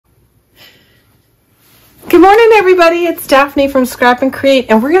Good morning, everybody. It's Daphne from Scrap and Create,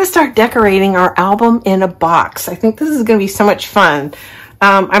 and we're going to start decorating our album in a box. I think this is going to be so much fun.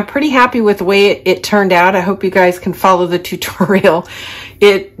 I'm pretty happy with the way it turned out. I hope you guys can follow the tutorial.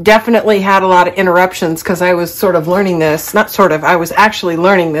 It definitely had a lot of interruptions because I was sort of learning this. Not sort of, I was actually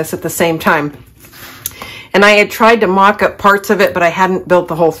learning this at the same time. And I had tried to mock up parts of it, but I hadn't built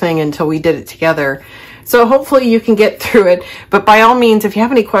the whole thing until we did it together. So hopefully you can get through it. But by all means, if you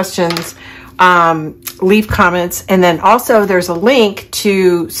have any questions, leave comments. And then also there's a link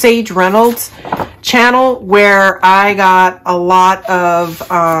to Sage Reynolds channel where I got a lot of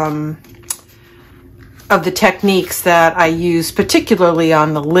the techniques that I use, particularly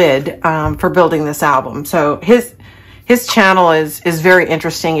on the lid, for building this album. So his channel is very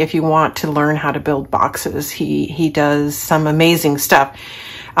interesting if you want to learn how to build boxes. He does some amazing stuff.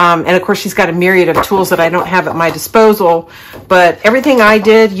 And of course, she's got a myriad of tools that I don't have at my disposal, but everything I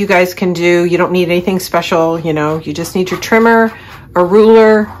did, you guys can do. You don't need anything special. You know, you just need your trimmer, a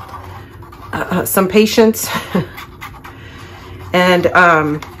ruler, some patience, and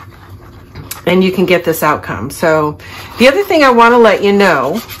you can get this outcome. So the other thing I want to let you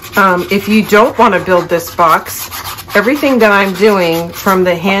know, if you don't want to build this box, everything that I'm doing from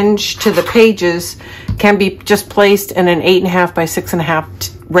the hinge to the pages can be just placed in an 8.5 by 6.5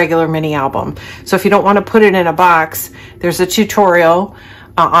 regular mini album. So if you don't want to put it in a box, there's a tutorial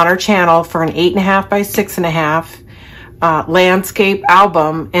on our channel for an 8.5 by 6.5 landscape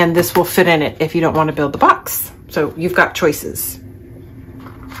album, and this will fit in it if you don't want to build the box. So you've got choices.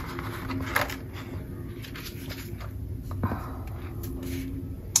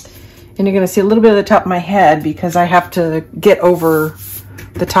 And you're going to see a little bit of the top of my head because I have to get over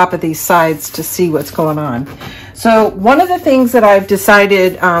the top of these sides to see what's going on. So one of the things that I've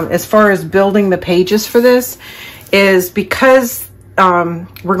decided as far as building the pages for this is because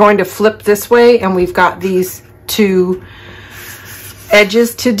we're going to flip this way and we've got these two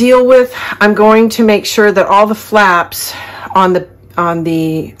edges to deal with, I'm going to make sure that all the flaps on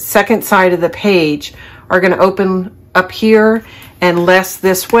the second side of the page are going to open up here and less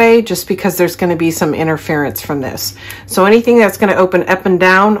this way, just because there's going to be some interference from this. So anything that's going to open up and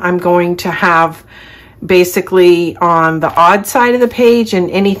down, I'm going to have basically on the odd side of the page,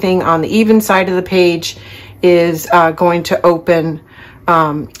 and anything on the even side of the page is going to open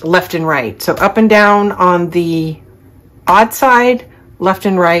left and right. So up and down on the odd side, left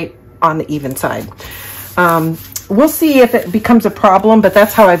and right on the even side. We'll see if it becomes a problem, but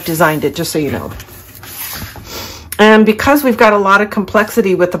that's how I've designed it, just so you know. And because we've got a lot of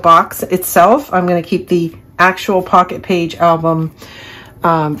complexity with the box itself, I'm going to keep the actual pocket page album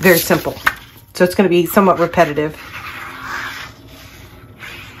very simple. So it's going to be somewhat repetitive.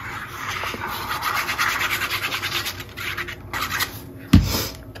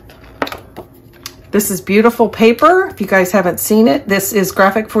 This is beautiful paper. If you guys haven't seen it, this is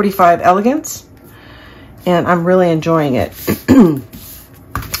Graphic 45 Elegance, and I'm really enjoying it.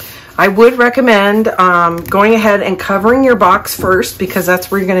 I would recommend going ahead and covering your box first, because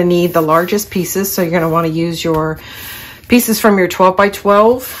that's where you're going to need the largest pieces. So you're going to want to use your pieces from your 12 by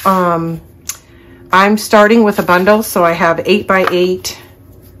 12. I'm starting with a bundle, so I have 8 by 8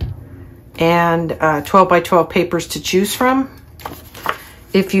 and 12 by 12 papers to choose from.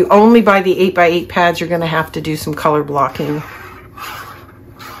 If you only buy the 8 by 8 pads, you're going to have to do some color blocking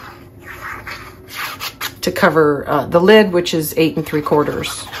to cover the lid, which is 8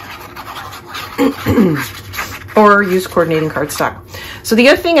 3/4. Or use coordinating cardstock. So the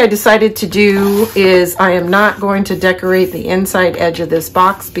other thing I decided to do is I am not going to decorate the inside edge of this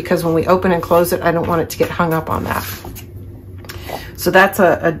box, because when we open and close it, I don't want it to get hung up on that. So that's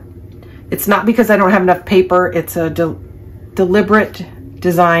it's not because I don't have enough paper, it's a deliberate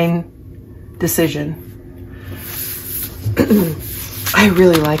design decision. I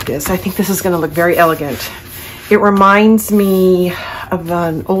really like this. I think this is going to look very elegant. It reminds me of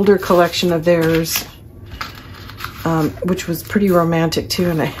an older collection of theirs, which was pretty romantic too,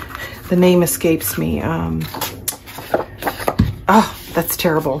 and the name escapes me. Oh, that's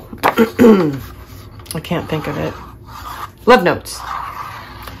terrible. I can't think of it. Love Notes.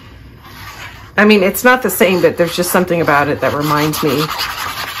 I mean, it's not the same, but there's just something about it that reminds me.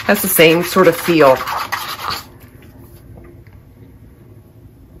 Has the same sort of feel.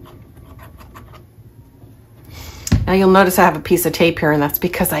 Now you'll notice I have a piece of tape here, and that's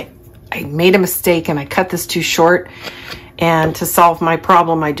because I made a mistake and I cut this too short, and to solve my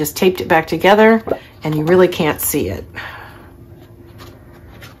problem I just taped it back together, and you really can't see it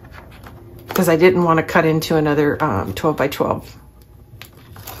because I didn't want to cut into another 12 by 12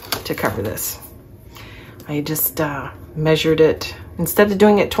 to cover this. I just measured it. Instead of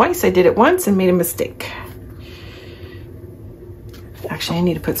doing it twice, I did it once and made a mistake. Actually, I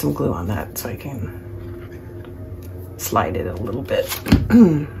need to put some glue on that so I can slide it a little bit.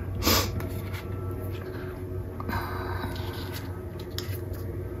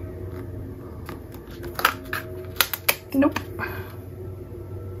 Nope.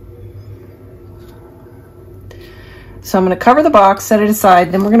 So I'm going to cover the box, set it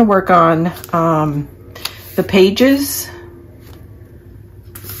aside, then we're going to work on the pages.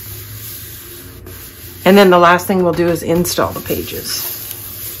 And then the last thing we'll do is install the pages.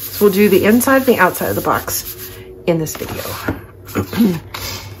 So we'll do the inside and the outside of the box in this video.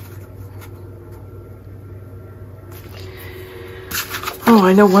 Oh,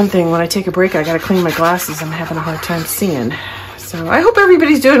 I know one thing. When I take a break, I got to clean my glasses. I'm having a hard time seeing. So I hope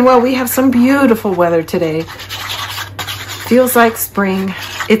everybody's doing well. We have some beautiful weather today. Feels like spring.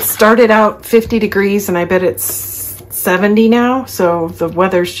 It started out 50 degrees and I bet it's 70 now. So the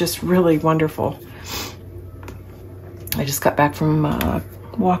weather's just really wonderful. I just got back from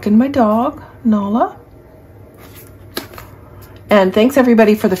walking my dog, Nala. And thanks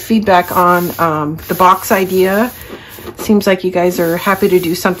everybody for the feedback on the box idea. Seems like you guys are happy to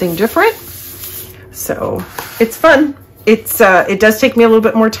do something different. So it's fun. It does take me a little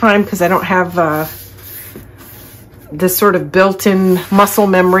bit more time because I don't have this sort of built-in muscle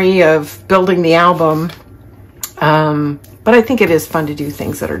memory of building the album. But I think it is fun to do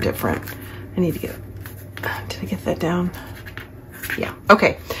things that are different. I need to get, did I get that down? Yeah,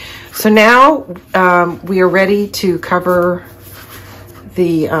 okay. So now we are ready to cover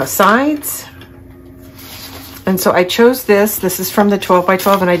the sides. And so I chose this. This is from the 12 by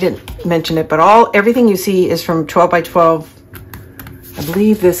 12, and I didn't mention it, but everything you see is from 12 by 12. I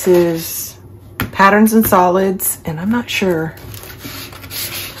believe this is Patterns and Solids, and I'm not sure.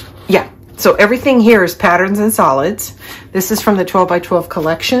 Yeah, so everything here is Patterns and Solids. This is from the 12 by 12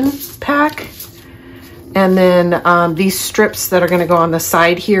 collection pack. And then these strips that are going to go on the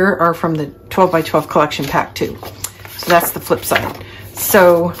side here are from the 12 by 12 collection pack too. So that's the flip side.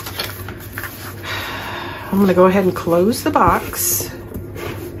 So I'm going to go ahead and close the box.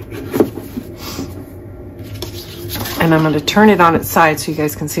 And I'm going to turn it on its side so you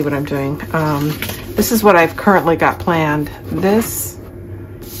guys can see what I'm doing. This is what I've currently got planned. This,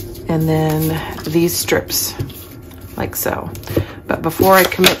 and then these strips, like so. But before I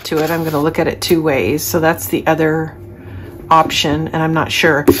commit to it, I'm going to look at it two ways. So that's the other option, and I'm not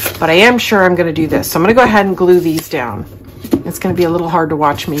sure. But I am sure I'm going to do this. So I'm going to go ahead and glue these down. It's going to be a little hard to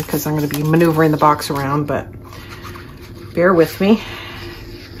watch me because I'm going to be maneuvering the box around, but bear with me.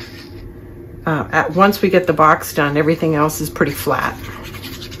 Once we get the box done, everything else is pretty flat.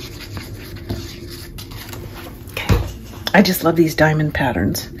 Okay. I just love these diamond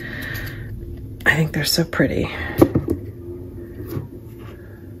patterns. I think they're so pretty.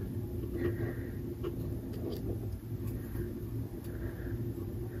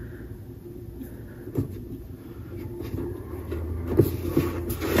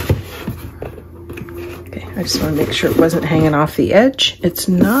 I just want to make sure it wasn't hanging off the edge. It's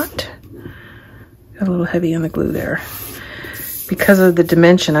not. Got a little heavy on the glue there. Because of the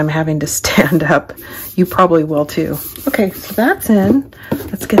dimension, I'm having to stand up. You probably will too. Okay, so that's in.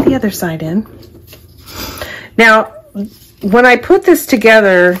 Let's get the other side in. Now, when I put this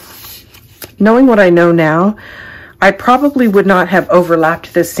together, knowing what I know now, I probably would not have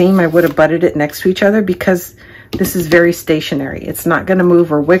overlapped this seam. I would have butted it next to each other because this is very stationary. It's not going to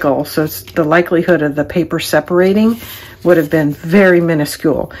move or wiggle, so the likelihood of the paper separating would have been very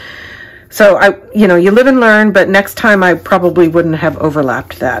minuscule. So you know, you live and learn, but next time I probably wouldn't have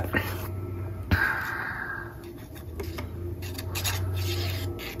overlapped that.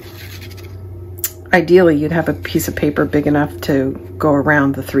 Ideally, you'd have a piece of paper big enough to go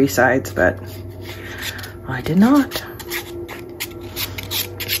around the three sides, but I did not.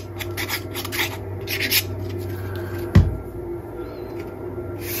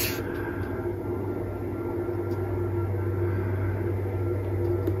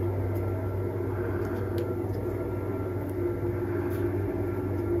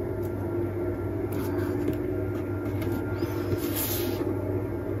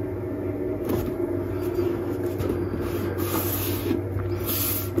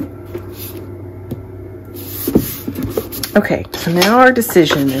 Okay, so now our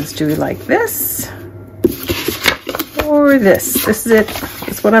decision is, do we like this or this? This is it.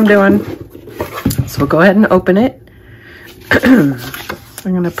 That's what I'm doing. So we'll go ahead and open it. I'm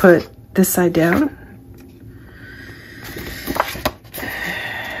going to put this side down.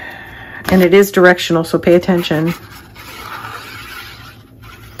 And it is directional, so pay attention.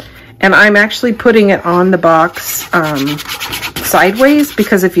 And I'm actually putting it on the box sideways,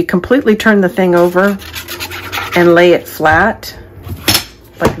 because if you completely turn the thing over and lay it flat,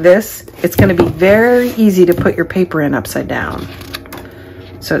 like this, it's going to be very easy to put your paper in upside down.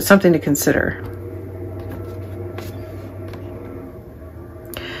 So it's something to consider.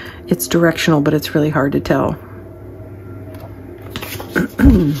 It's directional, but it's really hard to tell.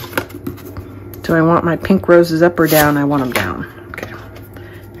 Do I want my pink roses up or down? I want them down. Okay,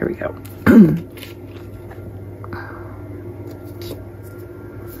 here we go.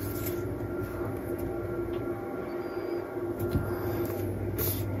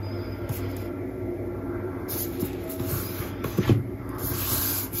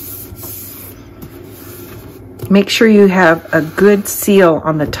 Make sure you have a good seal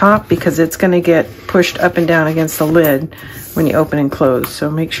on the top because it's going to get pushed up and down against the lid when you open and close.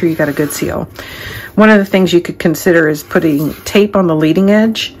 So make sure you got a good seal. One of the things you could consider is putting tape on the leading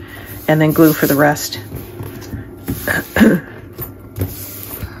edge and then glue for the rest.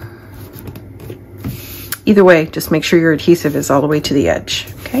 Either way, just make sure your adhesive is all the way to the edge.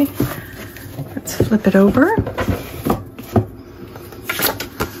 Okay, let's flip it over.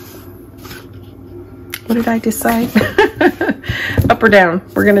 What did I decide? Up or down?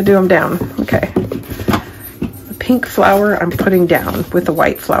 We're gonna do them down. Okay. The pink flower I'm putting down with the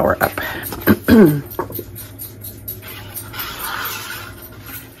white flower up.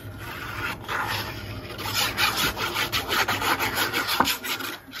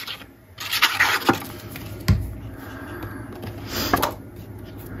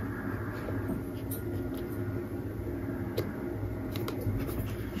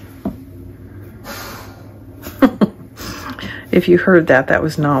 If you heard that, that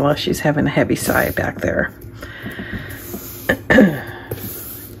was Nala. She's having a heavy sigh back there.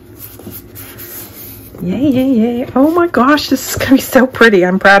 Yay, yay, yay. Oh my gosh, this is gonna be so pretty.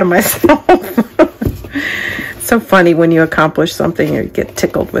 I'm proud of myself. So funny when you accomplish something or you get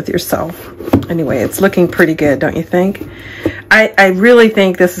tickled with yourself. Anyway, it's looking pretty good, don't you think? I really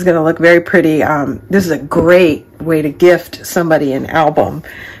think this is gonna look very pretty. This is a great way to gift somebody an album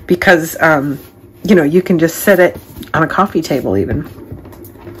because you know, you can just set it on a coffee table even.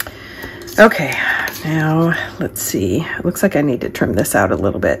 Okay, now let's see. It looks like I need to trim this out a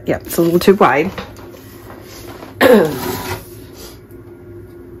little bit. Yeah, it's a little too wide.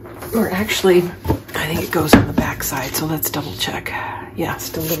 Or actually, I think it goes on the back side, so let's double check. Yeah,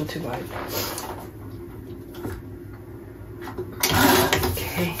 still a little too wide.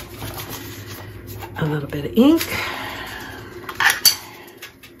 Okay, a little bit of ink.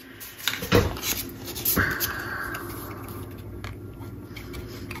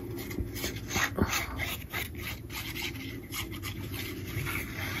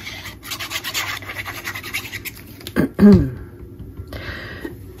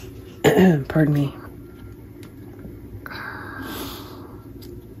 Pardon me.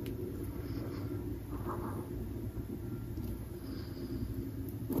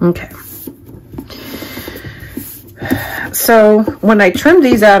 Okay. So when I trimmed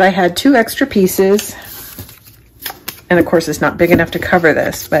these out, I had 2 extra pieces. And of course, it's not big enough to cover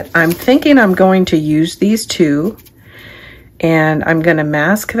this, but I'm thinking I'm going to use these 2. And I'm going to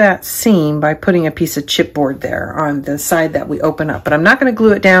mask that seam by putting a piece of chipboard there on the side that we open up. But I'm not going to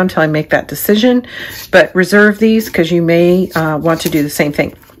glue it down until I make that decision. But reserve these because you may want to do the same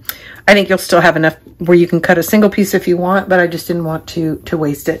thing. I think you'll still have enough where you can cut a single piece if you want, but I just didn't want to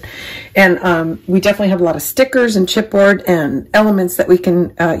waste it. And we definitely have a lot of stickers and chipboard and elements that we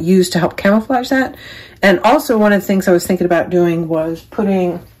can use to help camouflage that. And also one of the things I was thinking about doing was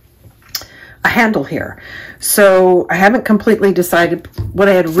putting a handle here. So I haven't completely decided. What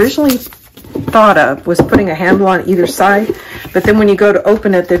I had originally thought of was putting a handle on either side, but then when you go to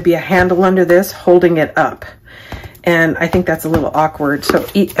open it, there'd be a handle under this holding it up. And I think that's a little awkward. So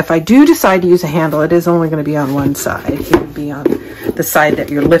if I do decide to use a handle, it is only going to be on one side. It would be on the side that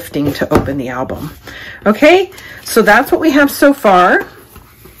you're lifting to open the album. Okay, so that's what we have so far.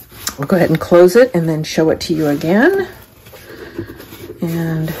 I'll go ahead and close it and then show it to you again.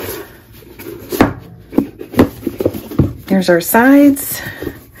 And here's our sides.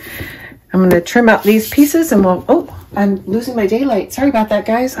 I'm going to trim out these pieces and we'll, oh, I'm losing my daylight. Sorry about that,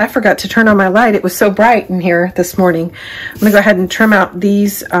 guys. I forgot to turn on my light. It was so bright in here this morning. I'm going to go ahead and trim out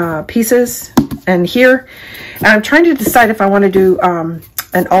these pieces and here. And I'm trying to decide if I want to do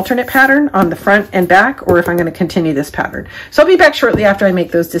an alternate pattern on the front and back or if I'm going to continue this pattern. So I'll be back shortly after I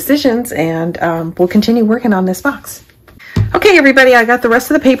make those decisions and we'll continue working on this box. Okay, everybody, I got the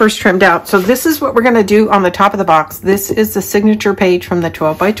rest of the papers trimmed out. So this is what we're going to do on the top of the box. This is the signature page from the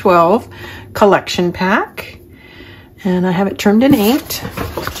 12 by 12 collection pack. And I have it trimmed and inked.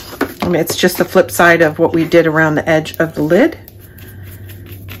 I mean, it's just the flip side of what we did around the edge of the lid.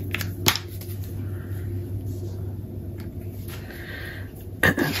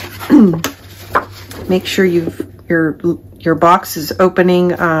 Make sure your box is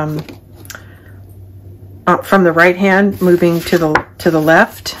opening from the right hand, moving to the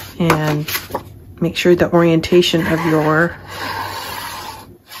left, and make sure the orientation of your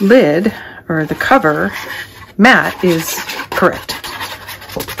lid or the cover mat is correct.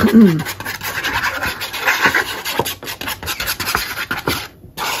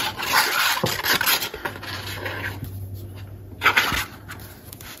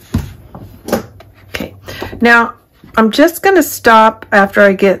 Okay, now I'm just going to stop after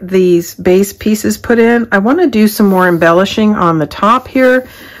I get these base pieces put in. I want to do some more embellishing on the top here,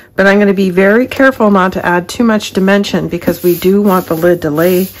 but I'm going to be very careful not to add too much dimension because we do want the lid to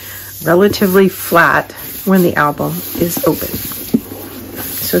lay relatively flat when the album is open.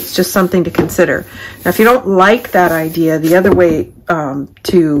 So it's just something to consider. Now, if you don't like that idea, the other way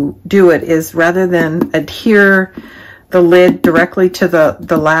to do it is rather than adhere the lid directly to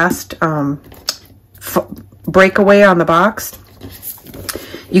the last breakaway on the box,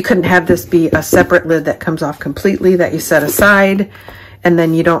 you couldn't have this be a separate lid that comes off completely that you set aside, and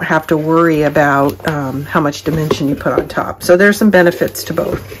then you don't have to worry about how much dimension you put on top. So there's some benefits to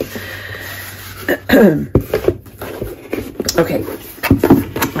both. Okay,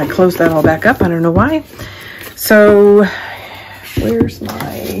 I closed that all back up. I don't know why. So where's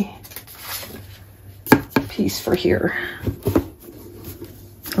my piece for here?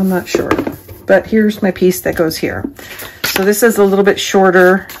 I'm not sure, but here's my piece that goes here. So this is a little bit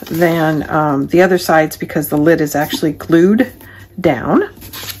shorter than the other sides because the lid is actually glued down.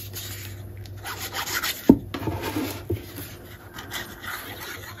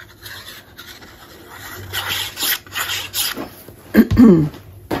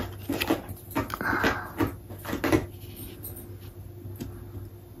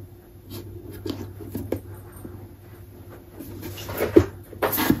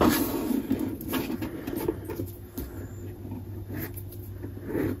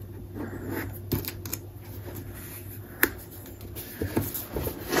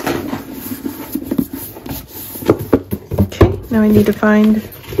 Now I need to find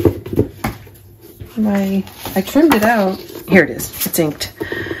I trimmed it out. Here it is. It's inked.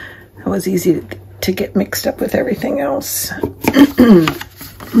 It was easy to get mixed up with everything else.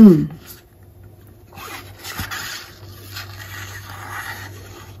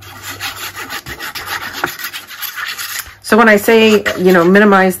 So when I say, you know,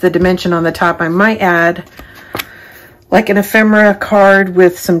 minimize the dimension on the top, I might add like an ephemera card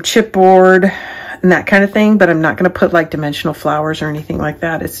with some chipboard and that kind of thing, but I'm not going to put like dimensional flowers or anything like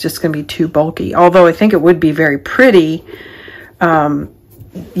that. It's just going to be too bulky. Although I think it would be very pretty.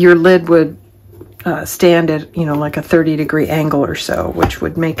 Your lid would stand at, you know, like a 30-degree angle or so, which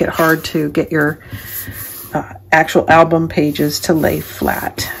would make it hard to get your actual album pages to lay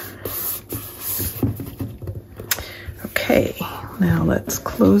flat. Okay, now let's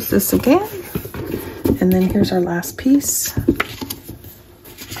close this again. And then here's our last piece.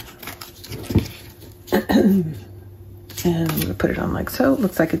 And I'm going to put it on like so.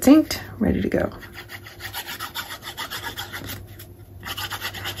 Looks like it's inked, ready to go.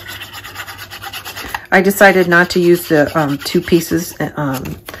 I decided not to use the two pieces.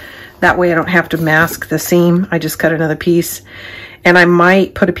 That way I don't have to mask the seam. I just cut another piece. And I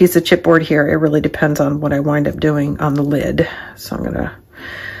might put a piece of chipboard here. It really depends on what I wind up doing on the lid. So I'm going to...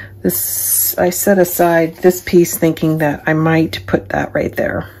 I set aside this piece thinking that I might put that right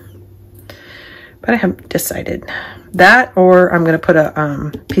there. But I haven't decided. That, or I'm going to put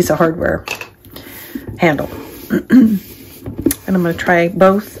a piece of hardware handle. And I'm going to try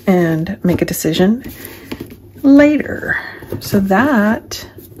both and make a decision later. So that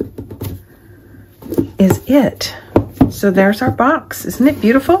is it. So there's our box. Isn't it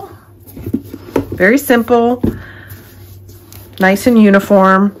beautiful? Very simple. Nice and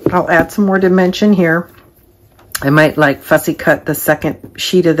uniform. I'll add some more dimension here. I might like fussy cut the second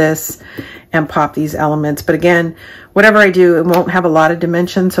sheet of this and pop these elements. But again, whatever I do, it won't have a lot of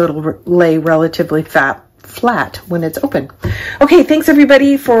dimension, so it'll lay relatively flat when it's open. Okay, thanks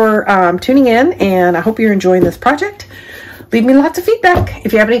everybody for tuning in, and I hope you're enjoying this project. Leave me lots of feedback.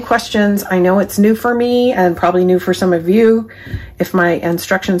 If you have any questions, I know it's new for me and probably new for some of you. If my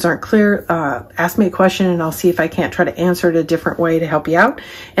instructions aren't clear, ask me a question and I'll see if I can't try to answer it a different way to help you out.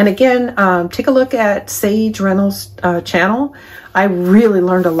 And again, take a look at Sage Reynolds channel. I really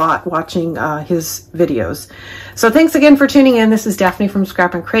learned a lot watching his videos. So thanks again for tuning in. This is Daphne from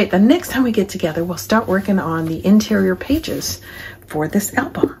Scrap and Crate. The next time we get together, we'll start working on the interior pages for this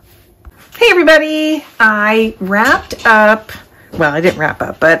album. Hey everybody, I wrapped up, well, I didn't wrap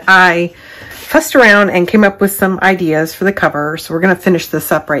up, but I fussed around and came up with some ideas for the cover. So we're going to finish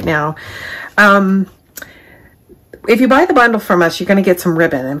this up right now. If you buy the bundle from us, you're going to get some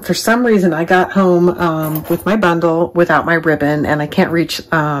ribbon. And for some reason, I got home with my bundle without my ribbon, and I can't reach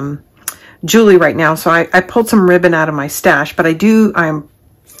Julie right now. So I pulled some ribbon out of my stash, but I'm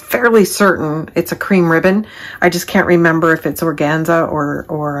fairly certain it's a cream ribbon. I just can't remember if it's organza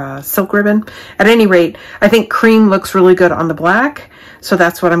or silk ribbon. At any rate, I think cream looks really good on the black, so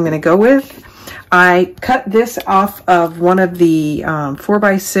that's what I'm going to go with. I cut this off of one of the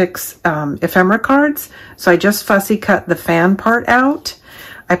 4x6 ephemera cards, so I just fussy cut the fan part out.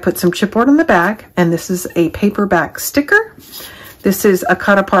 I put some chipboard on the back, and this is a paperback sticker. This is a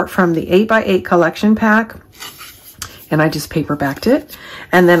cut apart from the 8x8 collection pack, and I just paperbacked it.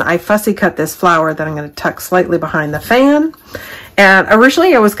 And then I fussy cut this flower that I'm going to tuck slightly behind the fan. And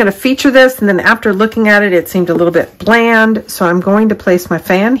originally I was going to feature this, and then after looking at it, it seemed a little bit bland. So I'm going to place my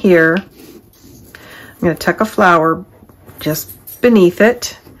fan here. I'm going to tuck a flower just beneath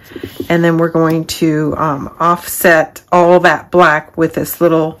it. And then we're going to offset all that black with this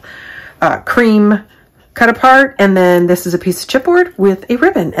little cream cut apart. And then this is a piece of chipboard with a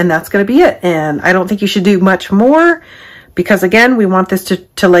ribbon, and that's going to be it. And I don't think you should do much more, because again, we want this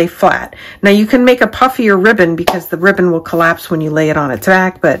to lay flat. Now you can make a puffier ribbon because the ribbon will collapse when you lay it on its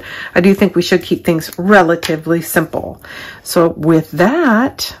back, but I do think we should keep things relatively simple. So with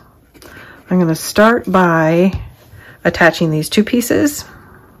that, I'm going to start by attaching these two pieces.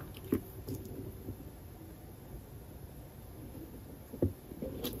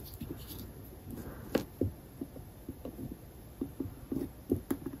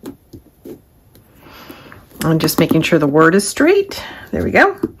 I'm just making sure the word is straight. There we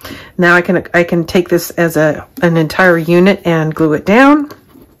go. Now I can take this as an entire unit and glue it down,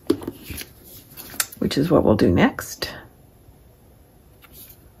 which is what we'll do next.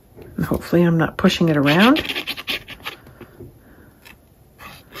 And hopefully I'm not pushing it around.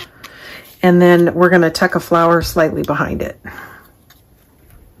 And then we're going to tuck a flower slightly behind it.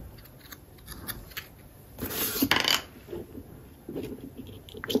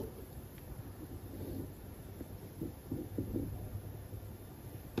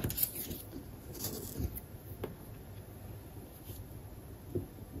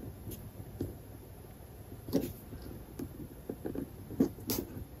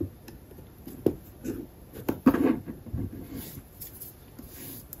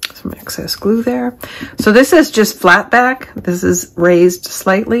 Excess glue there. So this is just flat back. This is raised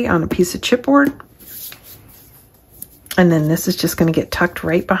slightly on a piece of chipboard. And then this is just going to get tucked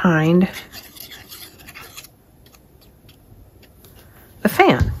right behind the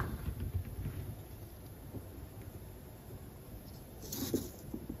fan.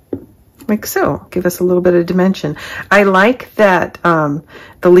 Like so. Give us a little bit of dimension. I like that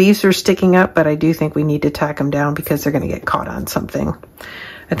the leaves are sticking up, but I do think we need to tack them down because they're going to get caught on something.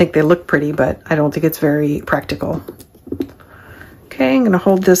 I think they look pretty, but I don't think it's very practical. Okay, I'm going to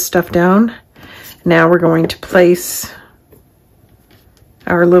hold this stuff down. Now we're going to place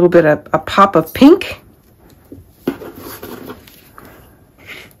our little bit of a pop of pink.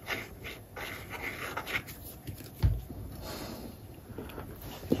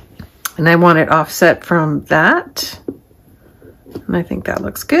 And I want it offset from that. And I think that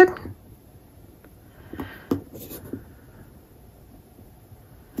looks good.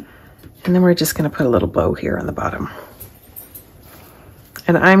 And then we're just going to put a little bow here on the bottom.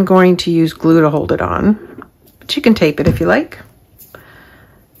 And I'm going to use glue to hold it on, but you can tape it if you like.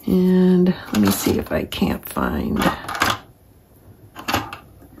 And let me see if I can't find,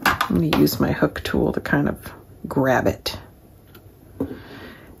 I'm going to use my hook tool to kind of grab it.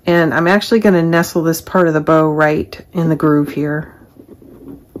 And I'm actually going to nestle this part of the bow right in the groove here.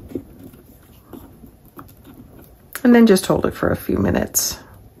 And then just hold it for a few minutes.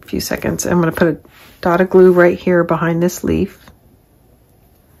 Few seconds. I'm going to put a dot of glue right here behind this leaf,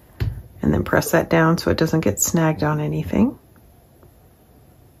 and then press that down so it doesn't get snagged on anything.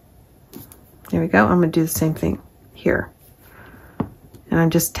 There we go. I'm going to do the same thing here, and I'm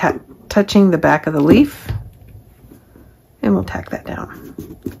just touching the back of the leaf, and we'll tack that down.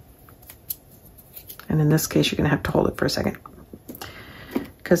 And in this case, you're going to have to hold it for a second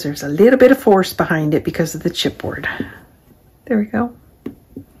because there's a little bit of force behind it because of the chipboard. There we go.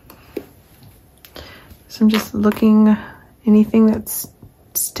 So I'm just looking, anything that's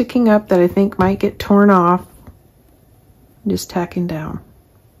sticking up that I think might get torn off, just tacking down.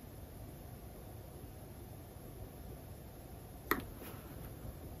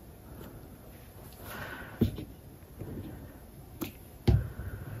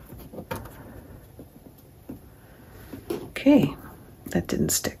 Okay, that didn't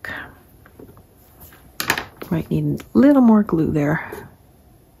stick. Might need a little more glue there.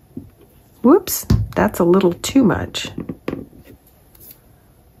 Whoops, that's a little too much.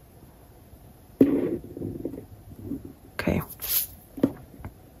 Okay.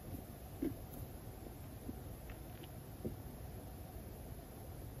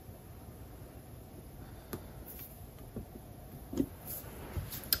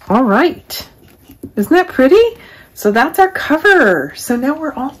 All right. Isn't that pretty? So that's our cover. So now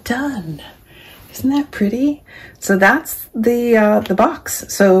we're all done. Isn't that pretty? So that's the box.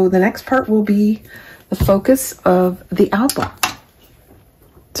 So the next part will be the focus of the album.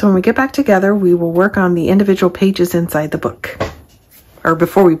 So when we get back together, we will work on the individual pages inside the book, or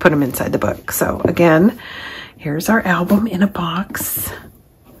before we put them inside the book. So again, here's our album in a box.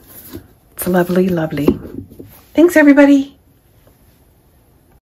 It's lovely, lovely. Thanks, everybody.